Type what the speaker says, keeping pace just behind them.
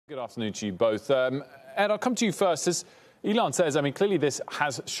Good afternoon to you both. Ed, I'll come to you first. As Elon says, I mean, clearly this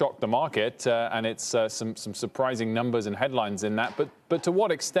has shocked the market, and it's some surprising numbers and headlines in that. But to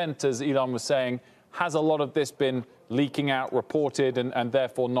what extent, as Elon was saying, has a lot of this been leaking out, reported, and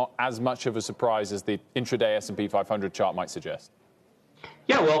therefore not as much of a surprise as the intraday S&P 500 chart might suggest?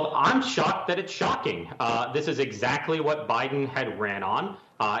 Yeah, well, I'm shocked that it's shocking. This is exactly what Biden had ran on.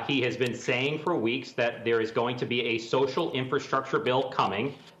 He has been saying for weeks that there is going to be a social infrastructure bill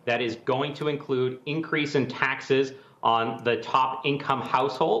coming that is going to include increase in taxes on the top income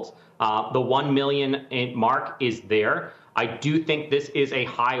households. The 1 million mark is there. I do think this is a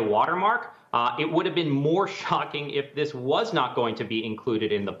high watermark. It would have been more shocking if this was not going to be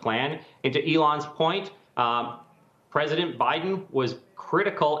included in the plan. And to Elon's point, President Biden was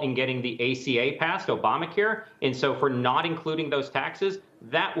critical in getting the ACA passed, Obamacare, and so for not including those taxes,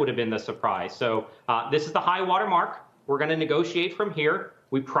 that would have been the surprise. So this is the high water mark. We're going to negotiate from here.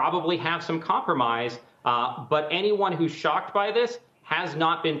 We probably have some compromise, but anyone who's shocked by this has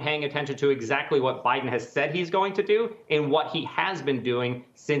not been paying attention to exactly what Biden has said he's going to do and what he has been doing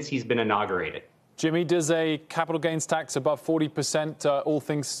since he's been inaugurated. Jimmy, does a capital gains tax above 40%, all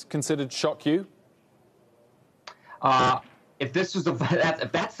things considered, shock you? If this is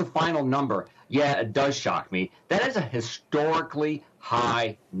if that's the final number, yeah, it does shock me. That is a historically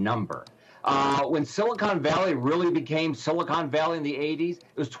high number. When Silicon Valley really became Silicon Valley in the 80s,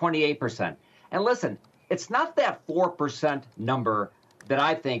 it was 28%. And listen, it's not that 4% number that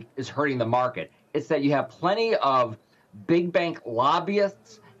I think is hurting the market. It's that you have plenty of big bank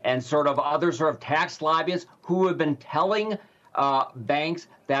lobbyists and sort of other sort of tax lobbyists who have been telling banks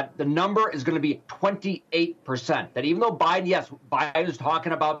that the number is going to be 28%. That even though Biden is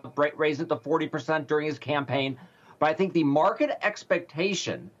talking about raising it to 40% during his campaign, but I think the market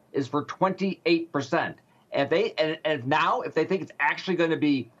expectation is for 28%. And if they think it's actually going to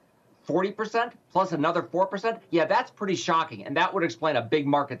be 40% plus another 4%, yeah, that's pretty shocking, and that would explain a big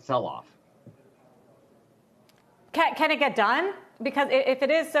market sell-off. Can it get done? Because if it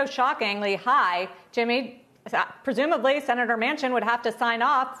is so shockingly high, Jimmy, presumably Senator Manchin would have to sign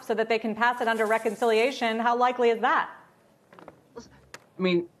off so that they can pass it under reconciliation. How likely is that? I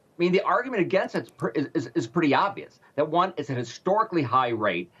mean, the argument against it is pretty obvious. That one, it's a historically high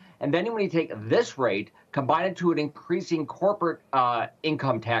rate, and then when you take this rate, combine it to an increasing corporate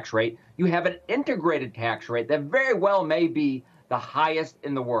income tax rate, you have an integrated tax rate that very well may be the highest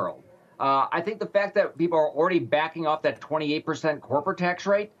in the world. I think the fact that people are already backing off that 28% corporate tax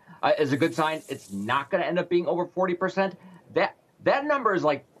rate is a good sign. It's not going to end up being over 40%. That number is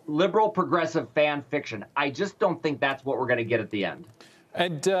like liberal progressive fan fiction. I just don't think that's what we're going to get at the end.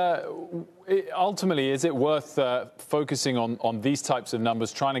 And ultimately, is it worth focusing on these types of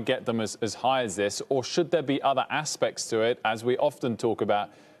numbers, trying to get them as high as this, or should there be other aspects to it, as we often talk about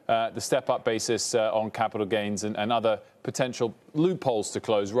the step-up basis on capital gains and other potential loopholes to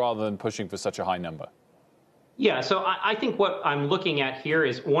close rather than pushing for such a high number? Yeah, so I think what I'm looking at here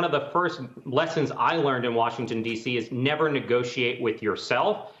is one of the first lessons I learned in Washington, D.C. is never negotiate with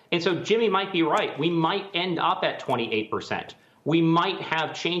yourself. And so Jimmy might be right. We might end up at 28%. We might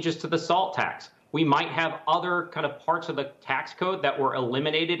have changes to the SALT tax. We might have other kind of parts of the tax code that were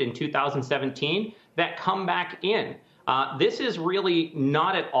eliminated in 2017 that come back in. This is really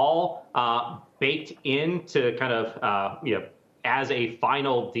not at all baked into kind of, as a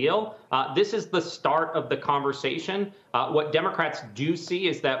final deal. This is the start of the conversation. What Democrats do see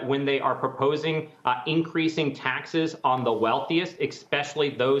is that when they are proposing increasing taxes on the wealthiest,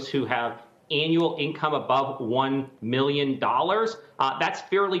 especially those who have annual income above $1 million, that's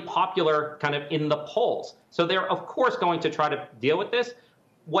fairly popular kind of in the polls. So they're, of course, going to try to deal with this.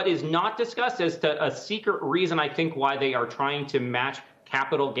 What is not discussed as to a secret reason, I think, why they are trying to match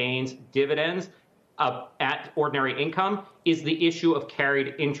capital gains dividends at ordinary income is the issue of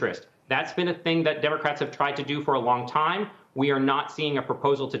carried interest. That's been a thing that Democrats have tried to do for a long time. We are not seeing a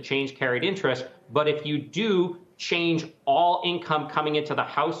proposal to change carried interest. But if you do change all income coming into the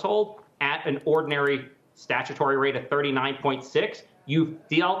household at an ordinary statutory rate of 39.6, you've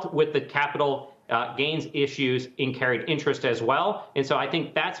dealt with the capital gains issues in carried interest as well. And so I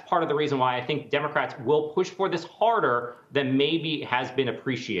think that's part of the reason why I think Democrats will push for this harder than maybe has been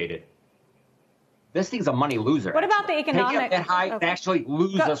appreciated. This thing's a money loser. What about the economic? Taking up that high and actually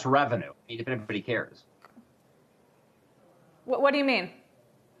lose us revenue, if anybody cares. What do you mean?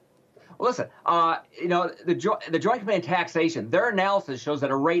 Well, listen, the Joint Committee on Taxation, their analysis shows that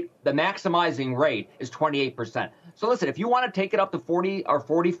the maximizing rate is 28%. So listen, if you want to take it up to 40 or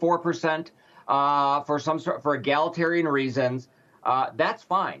 44% for egalitarian reasons, that's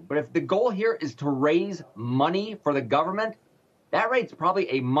fine. But if the goal here is to raise money for the government, that rate's probably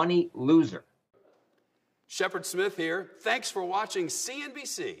a money loser. Shepard Smith here. Thanks for watching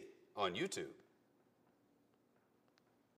CNBC on YouTube.